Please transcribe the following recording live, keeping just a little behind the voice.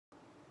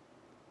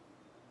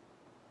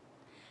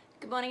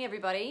morning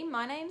everybody,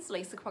 my name's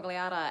Lisa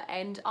Quagliata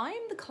and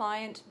I'm the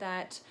client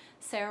that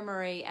Sarah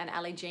Marie and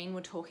Ali Jean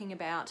were talking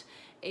about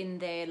in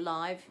their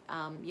live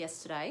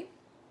yesterday.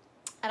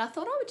 And I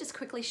thought I would just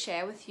quickly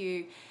share with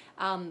you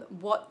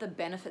what the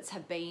benefits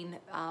have been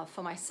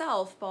for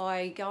myself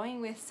by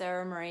going with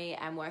Sarah Marie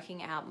and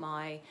working out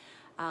my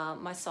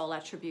soul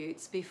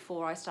attributes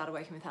before I started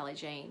working with Ali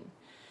Jean.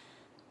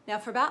 Now,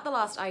 for about the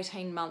last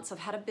 18 months, I've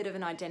had a bit of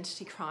an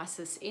identity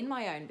crisis in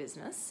my own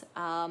business,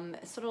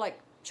 sort of like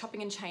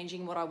chopping and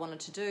changing what I wanted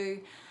to do.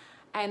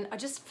 And I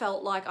just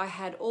felt like I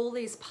had all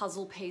these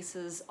puzzle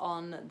pieces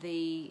on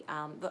the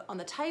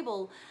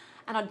table,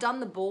 and I'd done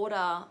the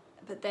border,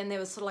 but then there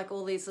was sort of like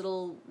all these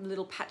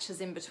little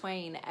patches in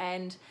between.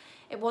 And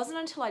it wasn't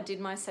until I did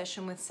my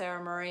session with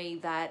Sarah Marie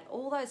that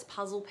all those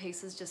puzzle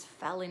pieces just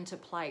fell into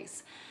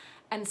place.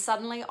 And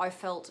suddenly I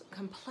felt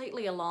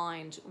completely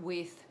aligned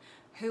with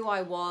who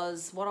I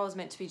was, what I was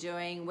meant to be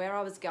doing, where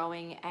I was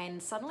going,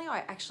 and suddenly I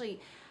actually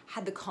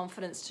had the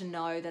confidence to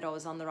know that I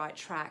was on the right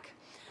track.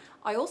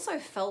 I also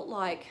felt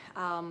like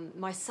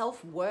my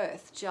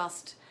self-worth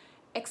just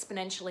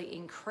exponentially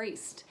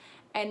increased,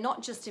 and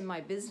not just in my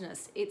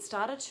business. It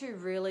started to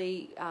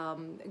really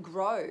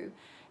grow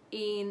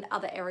in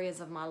other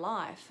areas of my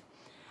life.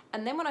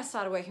 And then when I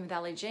started working with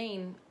Ali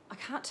Jean, I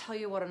can't tell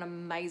you what an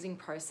amazing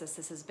process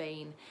this has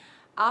been.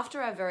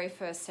 After our very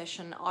first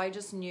session, I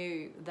just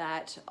knew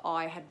that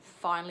I had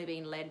finally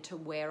been led to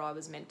where I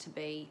was meant to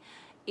be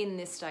in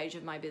this stage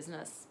of my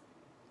business.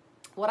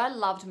 What I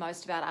loved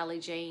most about Ali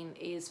Jean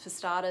is, for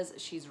starters,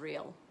 she's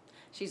real.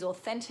 She's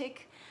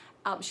authentic.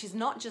 She's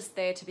not just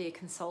there to be a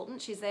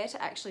consultant, she's there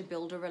to actually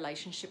build a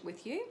relationship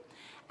with you.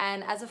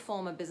 And as a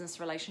former business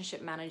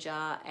relationship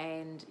manager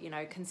and, you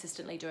know,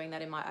 consistently doing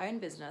that in my own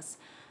business,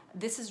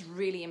 this is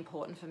really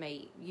important for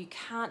me. You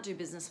can't do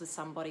business with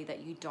somebody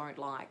that you don't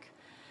like.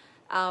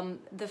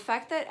 The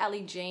fact that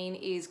Ali Jean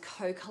is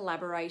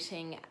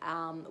co-collaborating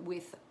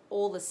with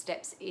all the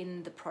steps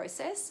in the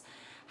process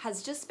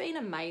has just been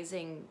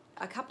amazing.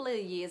 A couple of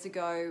years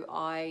ago,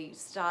 I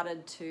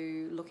started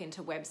to look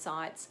into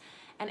websites,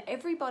 and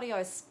everybody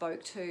I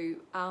spoke to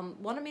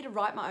wanted me to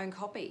write my own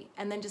copy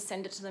and then just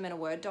send it to them in a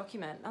Word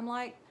document. I'm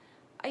like,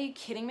 are you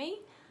kidding me?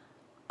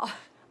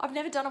 I've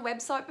never done a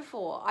website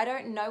before. I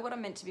don't know what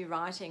I'm meant to be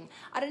writing.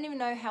 I don't even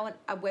know how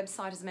a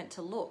website is meant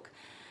to look.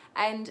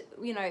 And,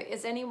 you know,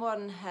 as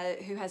anyone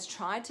who has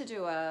tried to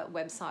do a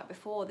website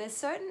before, there's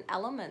certain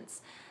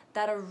elements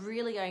that are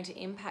really going to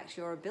impact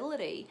your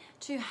ability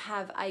to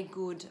have a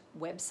good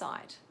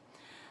website.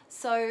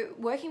 So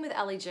working with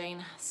Ali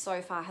Jean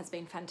so far has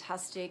been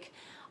fantastic.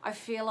 I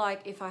feel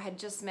like if I had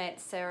just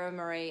met Sarah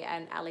Marie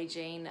and Ali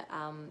Jean,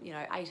 you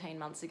know, 18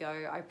 months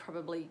ago, I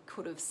probably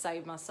could have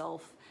saved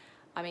myself,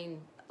 I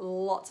mean,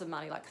 lots of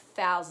money, like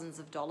thousands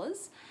of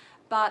dollars.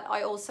 But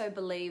I also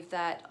believe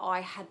that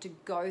I had to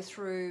go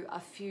through a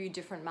few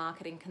different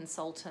marketing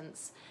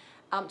consultants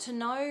to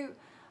know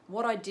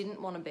what I didn't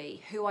want to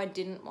be, who I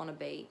didn't want to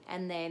be.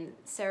 And then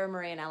Sarah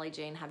Marie and Ali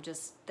Jean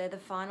they're the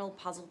final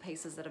puzzle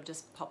pieces that have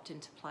just popped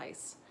into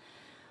place.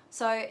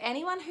 So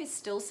anyone who's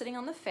still sitting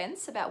on the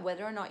fence about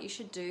whether or not you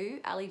should do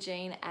Ali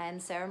Jean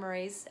and Sarah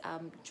Marie's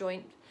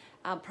joint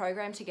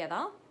program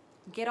together,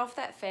 get off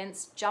that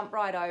fence, jump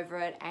right over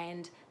it,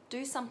 and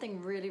do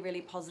something really,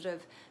 really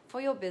positive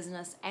for your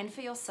business and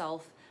for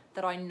yourself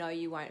that I know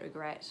you won't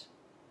regret.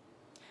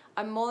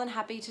 I'm more than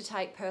happy to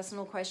take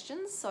personal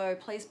questions, so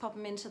please pop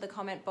them into the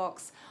comment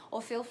box or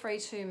feel free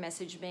to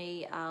message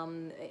me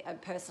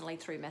personally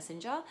through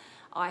Messenger.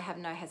 I have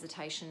no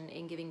hesitation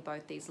in giving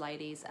both these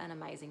ladies an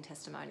amazing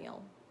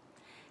testimonial.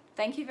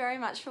 Thank you very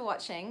much for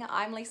watching.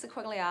 I'm Lisa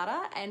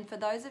Quagliata, and for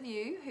those of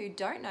you who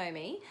don't know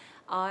me,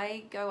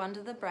 I go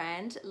under the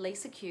brand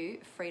Lisa Q,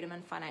 Freedom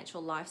and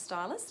Financial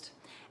Lifestylist.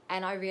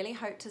 And I really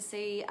hope to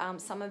see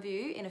some of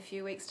you in a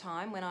few weeks'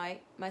 time when I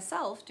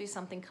myself do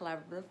something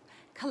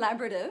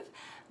collaborative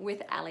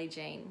with Ali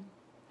Jean.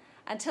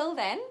 Until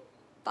then,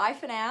 bye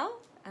for now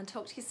and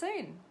talk to you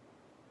soon.